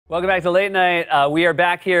Welcome back to Late Night. We are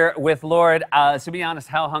back here with Lorde. To be honest,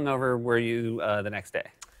 how hungover were you the next day?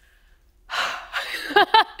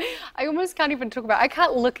 I almost can't even talk about it. I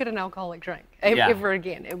can't look at an alcoholic drink ever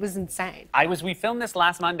again. It was insane. We filmed this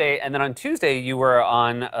last Monday, and then on Tuesday you were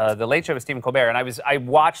on The Late Show with Stephen Colbert, and I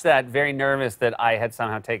watched that very nervous that I had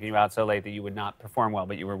somehow taken you out so late that you would not perform well,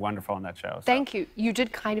 but you were wonderful on that show. So. Thank you. You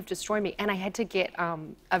did kind of destroy me, and I had to get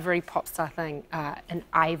a very pop star thing, an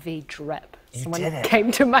IV drip. Someone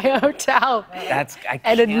came to my hotel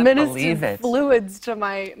and administered fluids to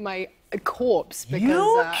my corpse because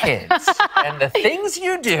you kids and the things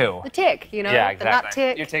you do. The tick, you know, yeah, exactly. the nut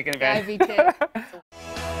tick, you're taking advantage. the IV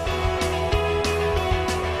tick.